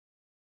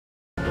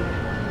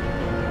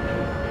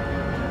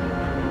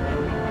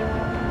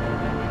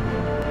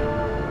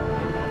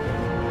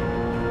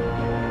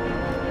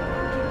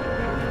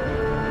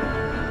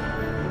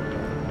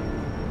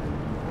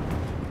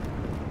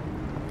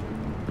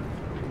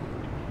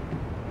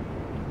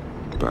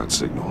bat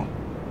signal.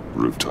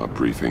 Rooftop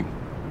briefing.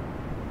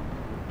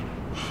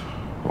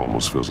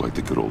 Almost feels like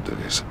the good old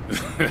days.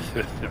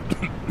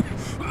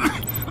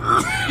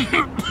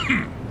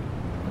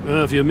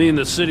 Well, if you mean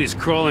the city's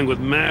crawling with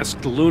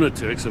masked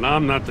lunatics and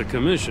I'm not the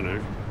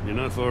commissioner, you're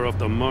not far off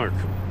the mark.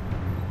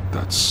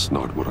 That's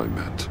not what I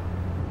meant.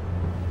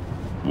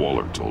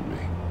 Waller told me.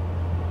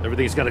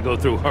 Everything's got to go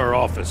through her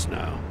office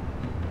now.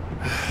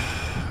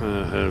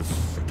 Have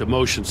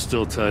demotion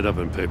still tied up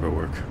in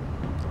paperwork.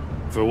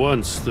 For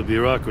once, the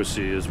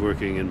bureaucracy is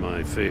working in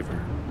my favor.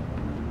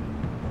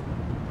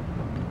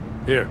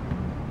 Here.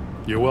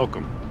 You're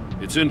welcome.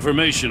 It's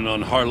information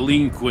on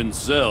Harleen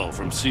Quinzel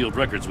from sealed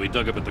records we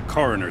dug up at the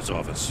coroner's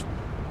office.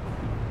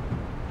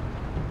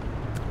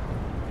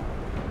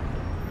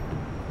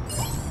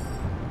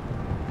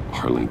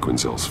 Harleen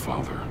Quinzel's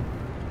father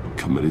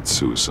committed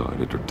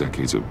suicide after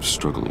decades of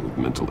struggling with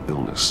mental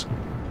illness.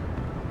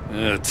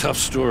 Yeah, tough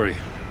story.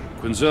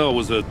 Quinzel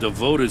was a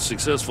devoted,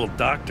 successful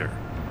doctor.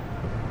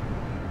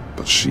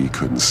 But she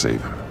couldn't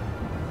save him.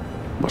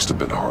 Must have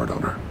been hard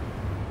on her.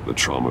 The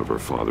trauma of her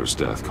father's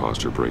death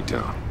caused her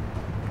breakdown.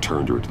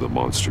 Turned her into the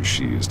monster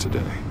she is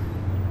today.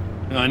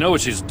 Now, I know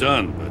what she's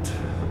done, but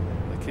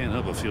I can't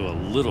help but feel a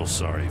little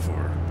sorry for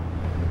her.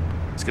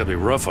 It's gotta be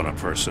rough on a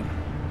person,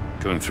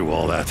 going through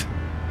all that.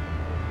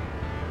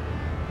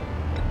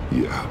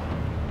 Yeah.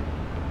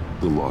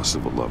 The loss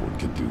of a loved one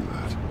can do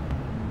that.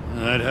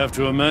 I'd have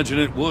to imagine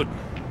it would.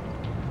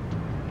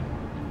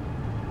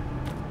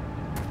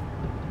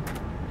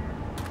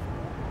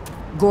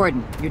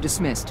 Gordon, you're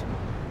dismissed.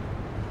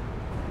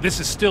 This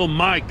is still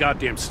my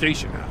goddamn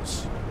station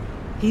house.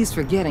 He's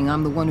forgetting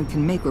I'm the one who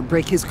can make or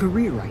break his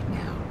career right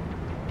now.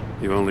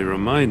 You only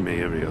remind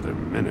me every other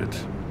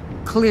minute.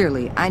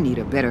 Clearly, I need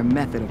a better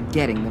method of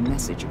getting the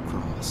message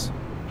across.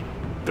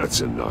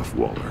 That's enough,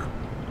 Waller.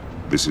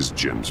 This is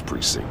Jim's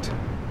precinct.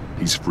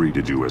 He's free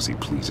to do as he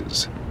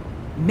pleases.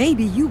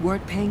 Maybe you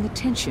weren't paying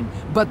attention,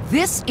 but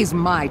this is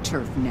my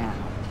turf now.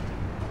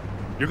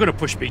 You're gonna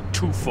push me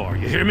too far,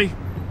 you hear me?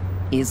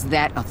 Is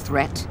that a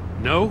threat?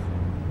 No,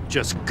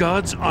 just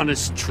God's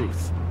honest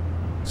truth.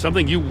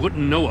 Something you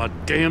wouldn't know a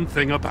damn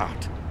thing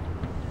about.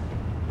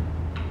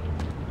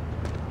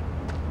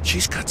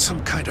 She's got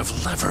some kind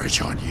of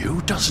leverage on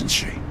you, doesn't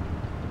she?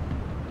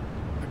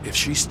 If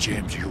she's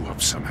jammed you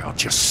up somehow,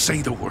 just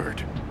say the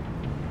word.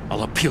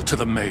 I'll appeal to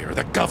the mayor,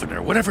 the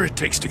governor, whatever it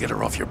takes to get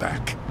her off your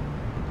back.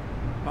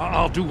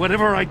 I'll do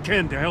whatever I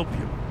can to help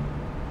you.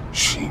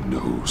 She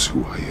knows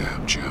who I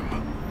am, Jim.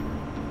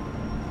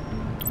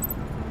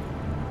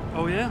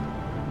 Oh yeah?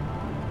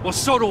 Well,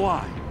 so do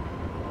I.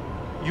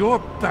 You're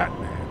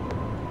Batman.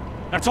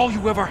 That's all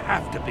you ever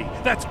have to be.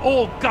 That's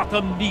all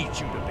Gotham needs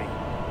you to be.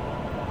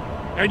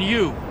 And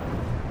you,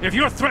 if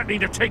you're threatening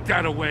to take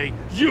that away,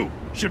 you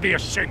should be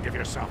ashamed of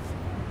yourself.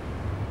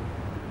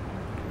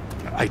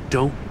 I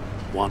don't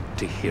want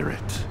to hear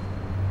it.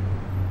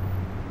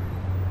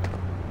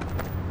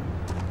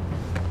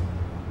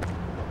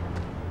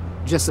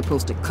 Just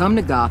supposed to come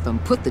to Gotham,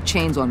 put the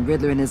chains on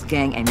Riddler and his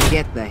gang, and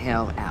get the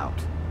hell out.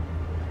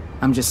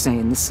 I'm just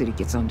saying, this city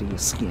gets under your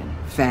skin.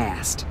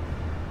 Fast.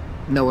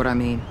 Know what I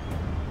mean?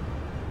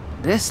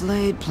 Best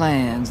laid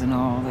plans and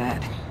all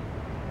that.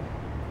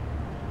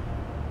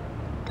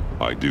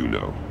 I do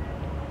know.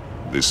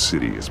 This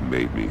city has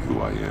made me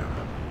who I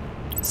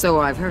am. So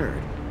I've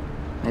heard.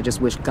 I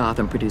just wish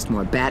Gotham produced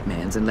more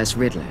Batmans and less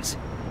Riddlers.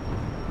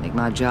 Make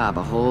my job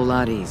a whole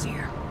lot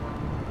easier.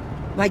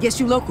 I guess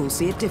you locals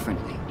see it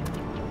differently.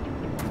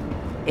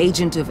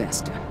 Agent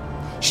Avesta.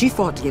 She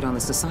fought to get on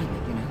this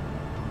assignment, you know?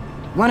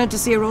 Wanted to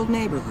see her old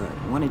neighborhood.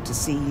 Wanted to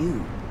see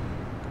you.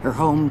 Her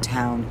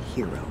hometown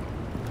hero.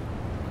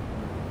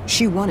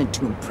 She wanted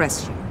to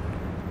impress you.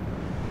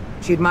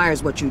 She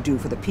admires what you do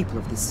for the people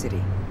of this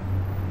city.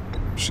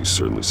 She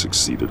certainly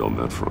succeeded on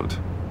that front.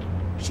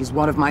 She's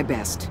one of my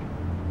best.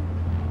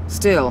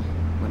 Still,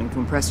 wanting to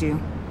impress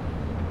you?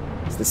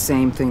 It's the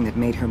same thing that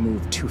made her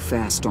move too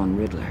fast on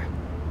Riddler.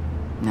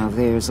 Now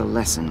there's a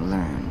lesson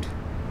learned.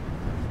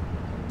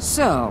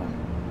 So,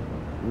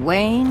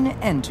 Wayne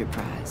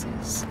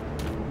Enterprises.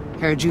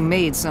 Heard you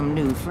made some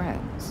new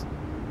friends.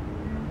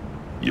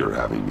 You're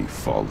having me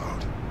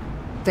followed.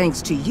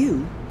 Thanks to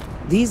you,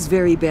 these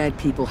very bad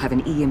people have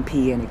an EMP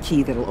and a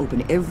key that'll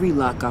open every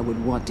lock I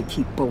would want to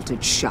keep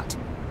bolted shut.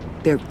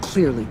 They're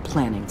clearly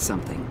planning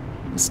something.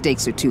 The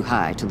stakes are too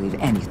high to leave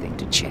anything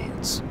to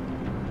chance.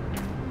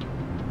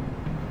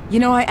 You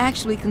know, I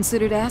actually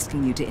considered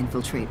asking you to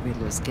infiltrate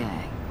Riddler's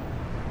gang.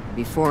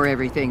 Before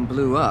everything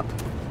blew up,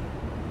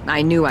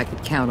 I knew I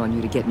could count on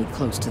you to get me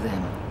close to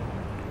them.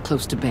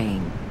 Close to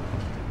Bane.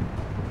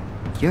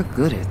 You're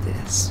good at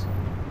this.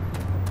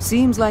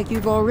 Seems like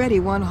you've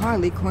already won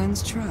Harley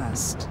Quinn's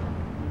trust.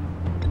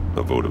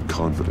 A vote of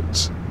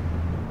confidence.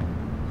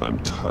 I'm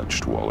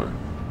touched, Waller.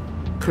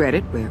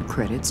 Credit where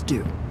credit's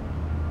due.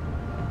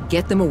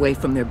 Get them away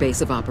from their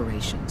base of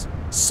operations.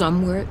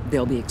 Somewhere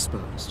they'll be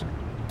exposed.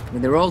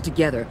 When they're all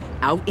together,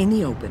 out in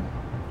the open,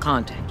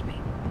 contact me.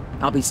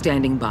 I'll be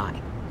standing by,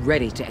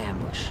 ready to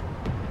ambush.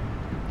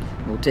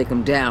 We'll take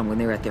them down when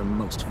they're at their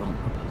most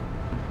vulnerable.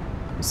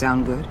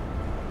 Sound good?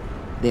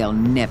 They'll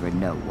never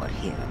know what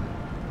hit them.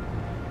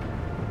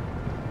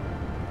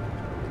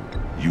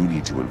 You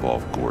need to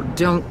involve Gordon.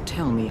 Don't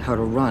tell me how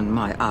to run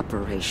my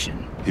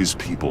operation. His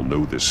people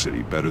know this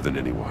city better than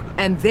anyone.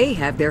 And they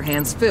have their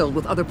hands filled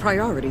with other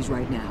priorities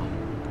right now.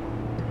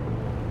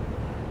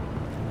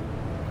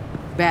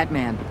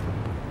 Batman,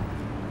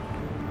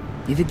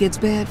 if it gets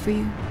bad for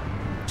you,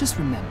 just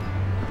remember,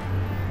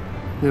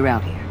 we're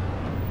out here.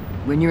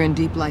 When you're in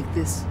deep like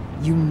this,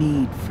 you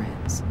need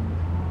friends.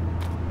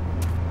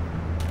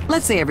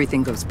 Let's say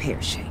everything goes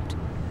pear-shaped,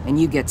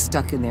 and you get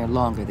stuck in there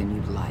longer than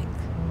you'd like.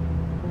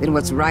 Then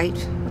what's right,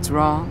 what's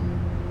wrong,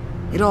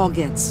 it all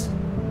gets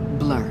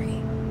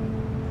blurry.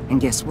 And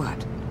guess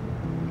what?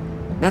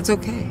 That's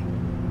okay.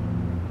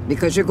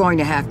 Because you're going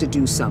to have to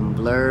do some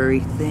blurry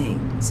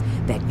things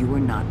that you are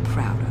not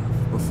proud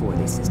of before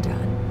this is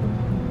done.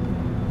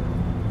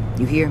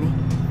 You hear me?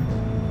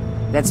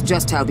 That's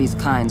just how these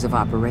kinds of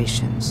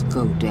operations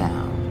go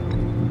down.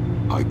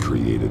 I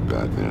created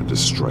Batman to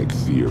strike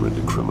fear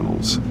into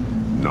criminals,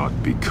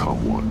 not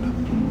become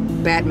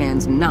one.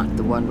 Batman's not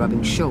the one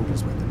rubbing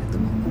shoulders with them at the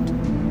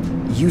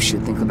moment. You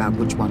should think about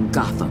which one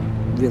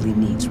Gotham really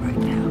needs right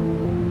now.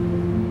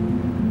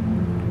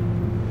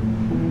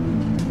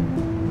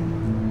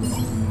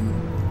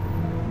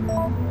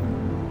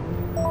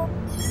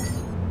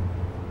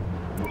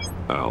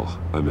 Al,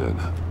 I'm in.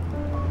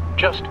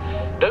 Just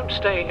don't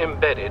stay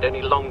embedded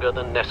any longer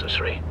than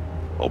necessary.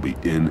 I'll be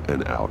in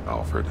and out,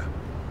 Alfred.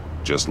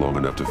 Just long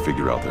enough to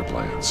figure out their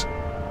plans.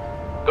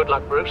 Good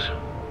luck, Bruce.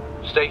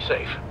 Stay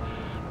safe.